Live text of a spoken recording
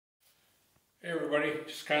Hey everybody,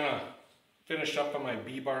 just kind of finished up on my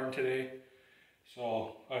bee barn today.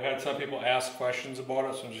 So I've had some people ask questions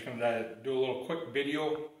about it, so I'm just going to do a little quick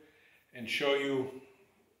video and show you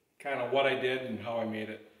kind of what I did and how I made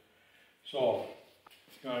it. So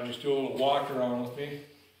just do a little walk around with me.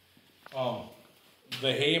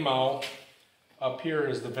 The hay mow up here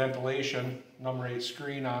is the ventilation, number 8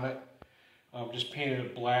 screen on it. Just painted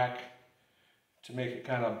it black to make it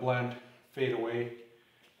kind of blend, fade away.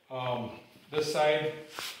 This side,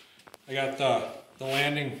 I got the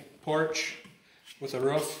landing porch with a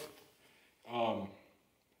roof.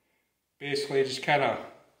 Basically just kind of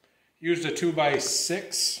used a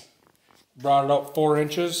 2x6, brought it up 4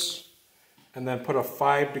 inches, and then put a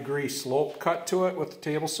 5-degree slope cut to it with the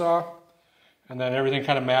table saw, and then everything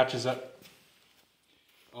kind of matches it.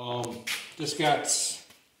 Just got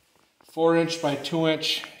 4-inch by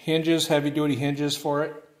 2-inch hinges, heavy duty hinges for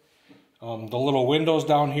it. The little windows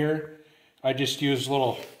down here, I just used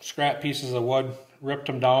little scrap pieces of wood, ripped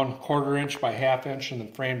them down 1/4 inch by 1/2 inch, and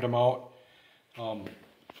then framed them out to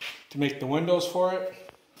make the windows for it.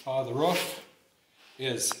 The roof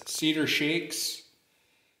is cedar shakes.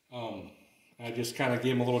 I just kind of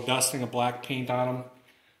gave them a little dusting of black paint on them.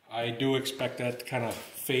 I do expect that to kind of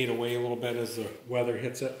fade away a little bit as the weather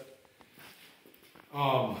hits it.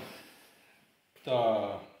 The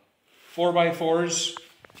 4x4s,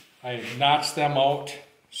 I notched them out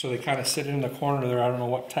so they kind of sit in the corner there. I don't know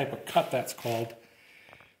what type of cut that's called,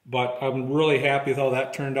 but I'm really happy with how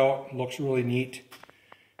that turned out. It looks really neat.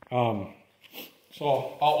 So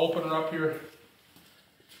I'll open it up here.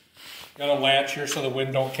 Got a latch here so the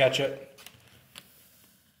wind don't catch it.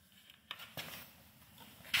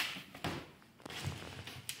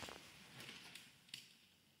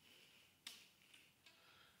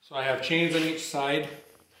 So I have chains on each side.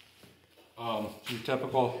 Some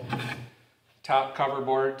typical top cover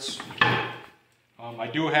boards. I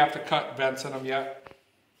do have to cut vents in them yet.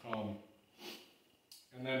 And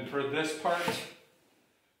then for this part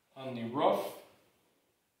on the roof,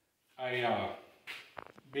 I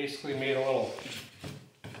basically made a little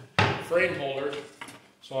frame holder.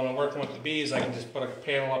 So when I'm working with the bees, I can just put a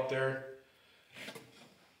panel up there.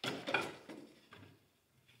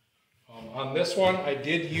 On this one, I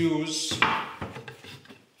did use,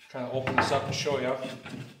 kind of open this up and show you.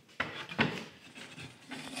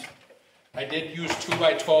 I did use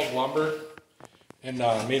 2x12 lumber and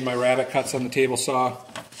made my rabbit cuts on the table saw.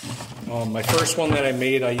 My first one that I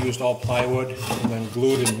made, I used all plywood and then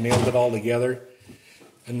glued and nailed it all together.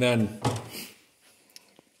 And then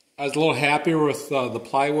I was a little happier with the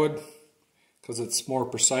plywood because it's more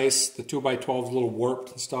precise. The 2x12 is a little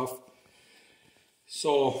warped and stuff.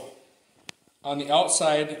 So on the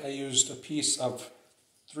outside, I used a piece of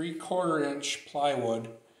 3/4 inch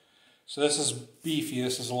plywood. So this is beefy,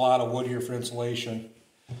 this is a lot of wood here for insulation.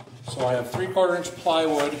 So I have 3/4 inch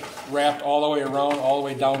plywood wrapped all the way around, all the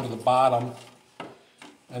way down to the bottom.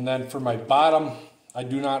 And then for my bottom, I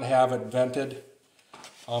do not have it vented.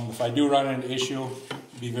 If I do run into an issue,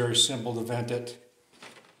 it'd be very simple to vent it.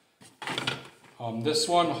 This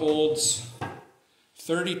one holds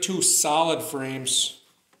 32 solid frames,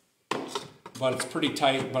 but it's pretty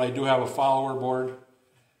tight, but I do have a follower board.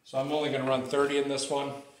 So I'm only going to run 30 in this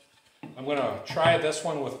one. I'm going to try this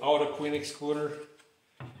one without a queen excluder.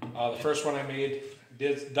 The first one I made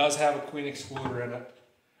does have a queen excluder in it.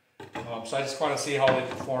 So I just want to see how they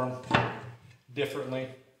perform differently.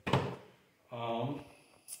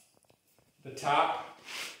 The top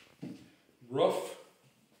roof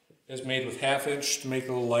is made with 1/2 inch to make it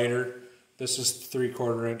a little lighter. This is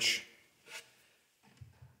 3/4 inch.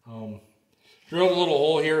 Drilled a little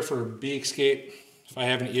hole here for bee escape. If I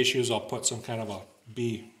have any issues, I'll put some kind of a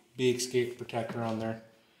bee escape protector on there.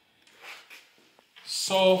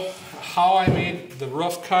 So how I made the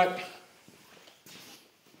roof cut,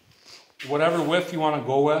 whatever width you want to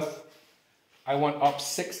go with, I went up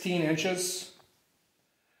 16 inches,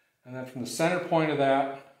 and then from the center point of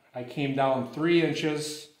that, I came down 3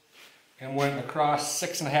 inches and went across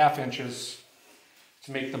 6.5 inches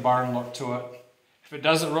to make the barn look to it. If it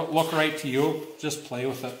doesn't look right to you, just play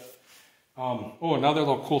with it. Oh, another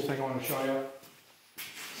little cool thing I want to show you.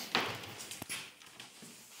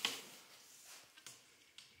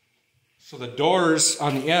 So the doors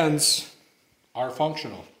on the ends are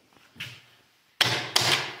functional.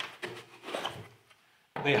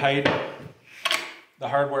 They hide the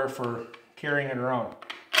hardware for carrying it around.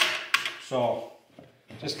 So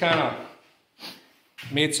just kind of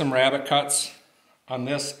made some rabbit cuts on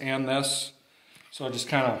this and this. So it just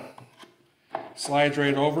kind of slides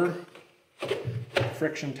right over,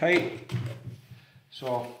 friction tight.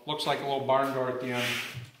 So looks like a little barn door at the end.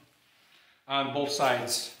 on both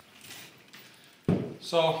sides.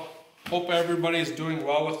 So, hope everybody's doing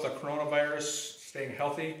well with the coronavirus, staying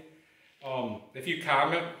healthy. If you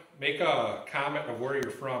comment, make a comment of where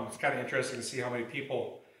you're from. It's kind of interesting to see how many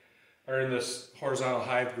people are in this horizontal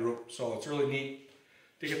hive group. So it's really neat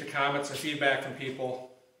to get the comments and feedback from people.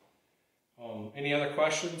 Any other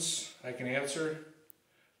questions I can answer?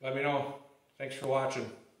 Let me know. Thanks for watching.